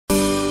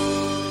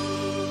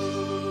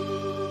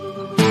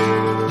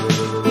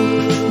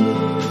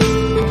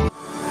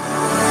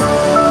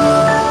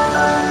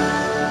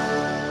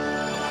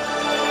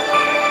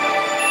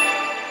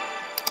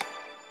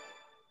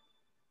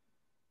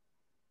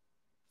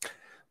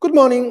Good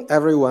morning,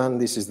 everyone.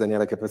 This is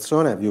Daniele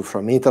Capezzone, a view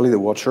from Italy, the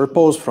Watcher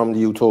Post from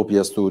the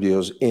UTOPIA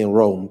Studios in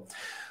Rome.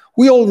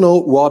 We all know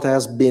what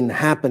has been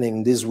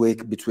happening this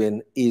week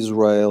between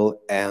Israel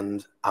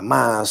and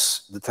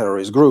Hamas, the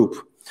terrorist group.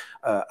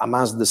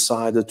 Hamas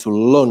decided to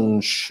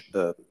launch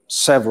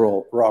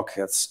several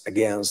rockets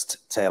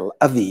against Tel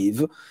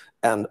Aviv,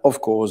 and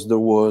of course there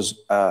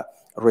was a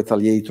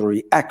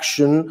retaliatory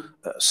action,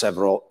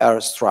 several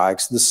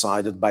airstrikes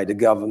decided by the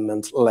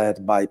government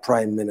led by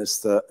Prime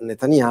Minister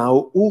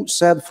Netanyahu, who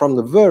said from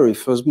the very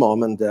first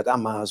moment that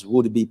Hamas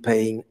would be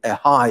paying a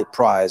high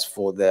price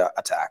for their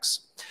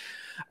attacks.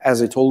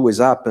 As it always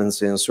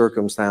happens in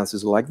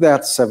circumstances like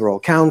that, several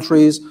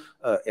countries,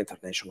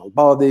 international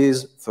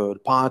bodies,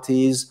 third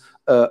parties,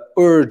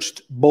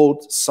 urged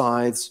both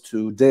sides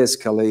to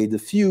de-escalate the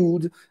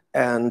feud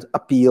and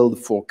appealed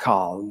for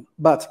calm.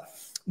 But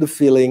the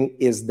feeling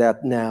is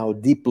that now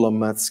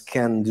diplomats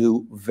can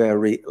do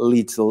very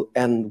little,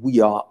 and we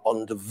are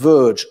on the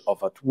verge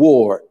of a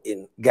war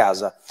in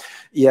Gaza.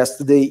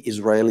 Yesterday,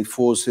 Israeli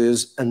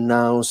forces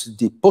announced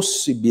the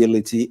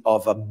possibility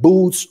of a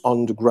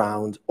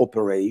boots-on-the-ground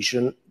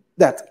operation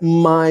that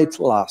might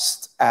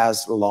last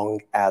as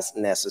long as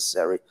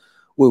necessary.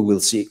 We will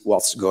see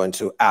what's going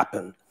to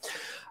happen.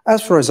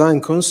 As far as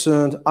I'm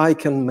concerned, I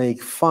can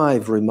make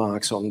 5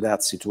 remarks on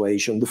that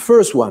situation. The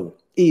first one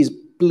is,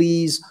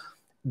 please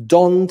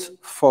don't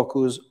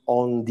focus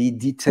on the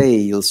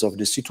details of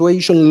the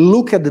situation.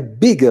 Look at the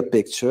bigger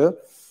picture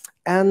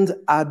and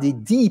at the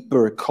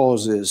deeper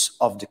causes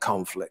of the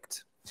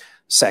conflict.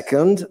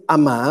 Second,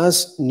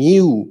 Hamas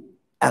knew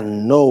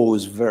and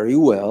knows very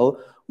well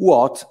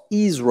what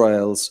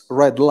Israel's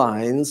red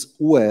lines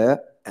were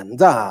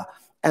and are,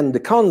 and the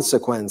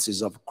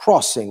consequences of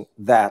crossing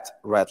that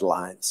red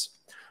lines.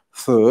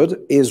 Third,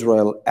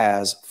 Israel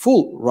has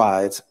full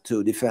right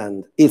to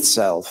defend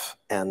itself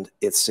and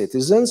its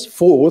citizens.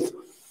 Fourth,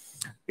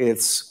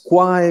 it's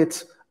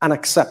quite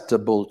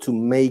unacceptable to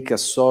make a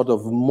sort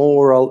of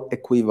moral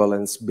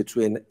equivalence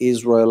between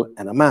Israel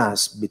and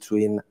Hamas,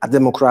 between a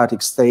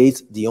democratic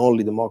state, the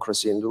only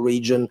democracy in the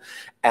region,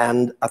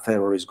 and a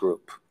terrorist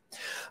group.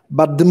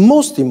 But the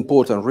most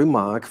important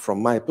remark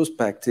from my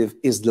perspective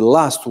is the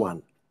last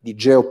one, the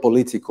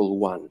geopolitical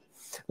one.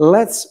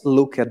 Let's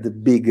look at the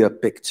bigger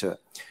picture.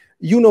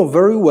 You know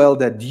very well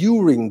that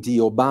during the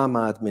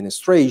Obama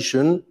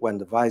administration, when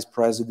the vice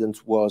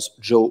president was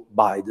Joe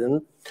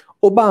Biden,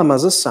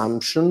 Obama's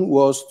assumption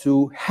was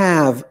to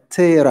have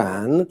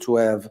Tehran, to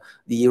have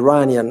the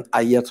Iranian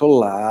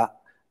ayatollahs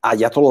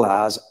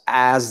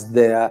as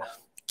their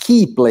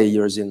key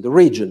players in the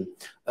region.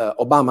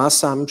 Obama's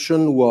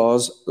assumption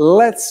was,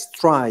 let's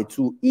try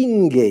to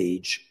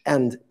engage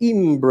and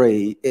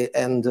embrace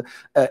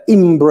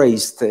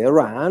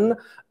Tehran.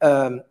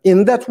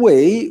 In that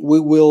way, we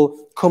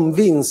will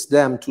convince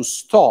them to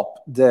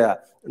stop their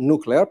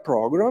nuclear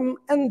program,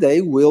 and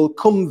they will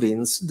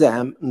convince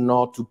them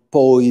not to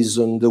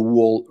poison the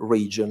whole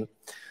region.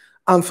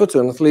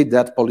 Unfortunately,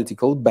 that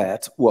political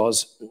bet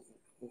was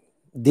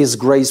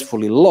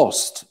disgracefully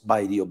lost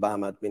by the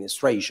Obama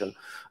administration.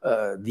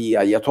 The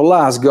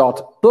Ayatollahs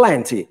got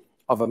plenty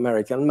of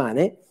American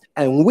money,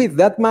 and with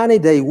that money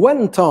they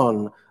went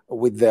on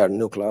with their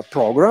nuclear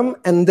program,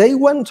 and they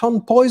went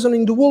on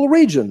poisoning the whole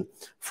region,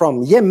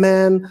 from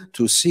Yemen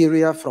to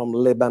Syria, from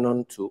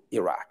Lebanon to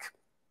Iraq.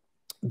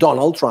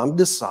 Donald Trump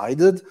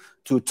decided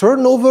to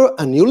turn over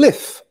a new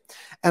leaf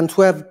and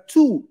to have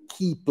 2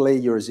 key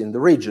players in the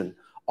region.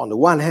 On the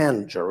one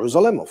hand,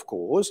 Jerusalem, of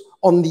course.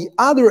 On the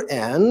other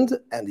hand,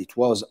 and it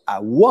was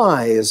a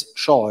wise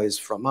choice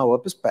from our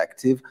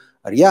perspective,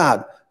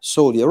 Riyadh,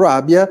 Saudi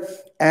Arabia,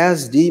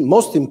 as the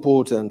most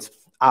important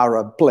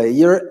Arab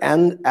player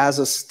and as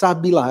a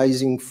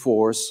stabilizing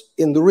force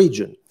in the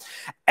region.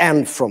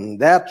 And from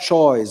that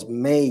choice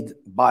made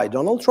by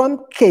Donald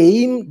Trump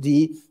came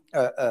the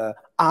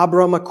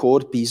Abraham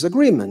Accord peace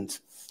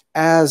agreement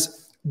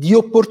as the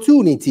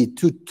opportunity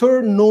to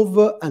turn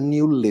over a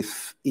new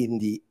leaf in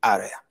the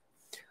area.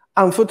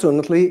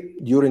 Unfortunately,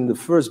 during the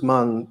first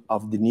month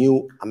of the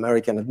new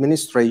American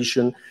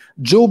administration,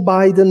 Joe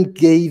Biden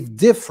gave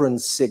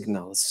different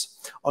signals.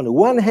 On the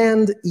one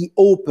hand, he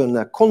opened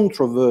a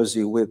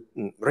controversy with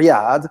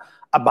Riyadh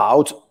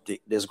about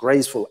the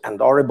disgraceful and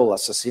horrible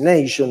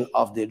assassination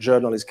of the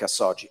journalist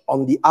Khashoggi.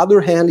 On the other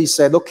hand, he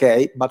said,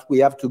 okay, but we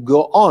have to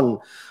go on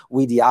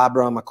with the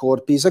Abraham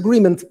Accord peace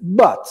agreement.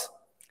 But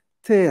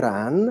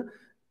Tehran,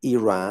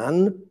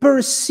 Iran,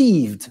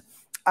 perceived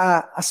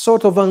a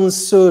sort of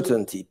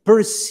uncertainty,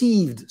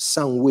 perceived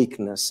some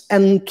weakness,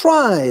 and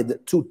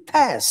tried to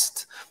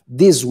test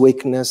this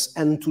weakness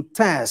and to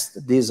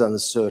test this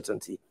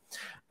uncertainty.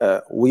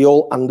 We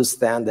all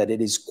understand that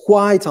it is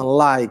quite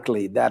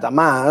unlikely that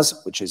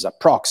Hamas, which is a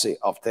proxy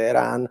of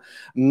Tehran,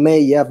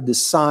 may have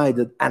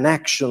decided an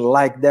action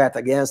like that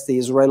against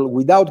Israel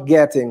without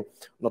getting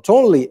not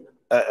only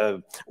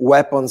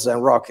weapons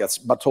and rockets,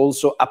 but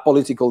also a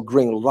political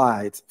green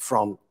light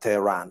from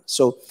Tehran.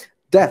 So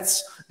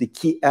that's the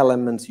key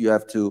element you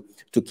have to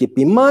keep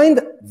in mind.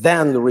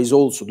 Then there is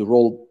also the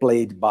role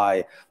played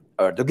by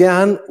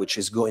Erdogan, which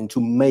is going to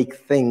make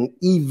things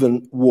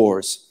even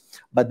worse.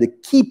 But the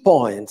key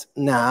point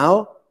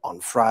now, on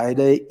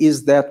Friday,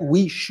 is that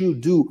we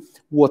should do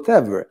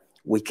whatever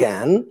we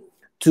can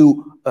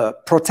to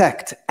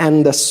protect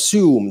and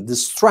assume the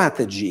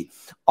strategy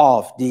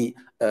of the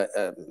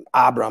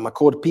Abraham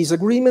Accord peace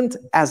agreement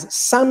as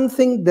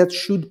something that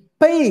should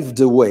pave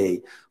the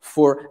way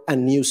for a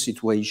new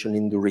situation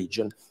in the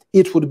region.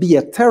 It would be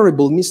a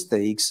terrible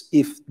mistake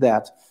if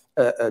that,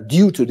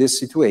 due to this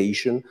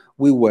situation,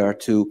 we were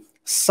to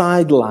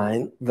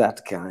sideline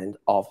that kind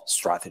of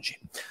strategy.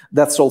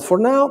 That's all for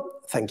now.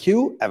 Thank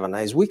you. Have a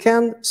nice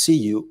weekend. See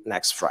you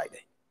next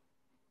Friday.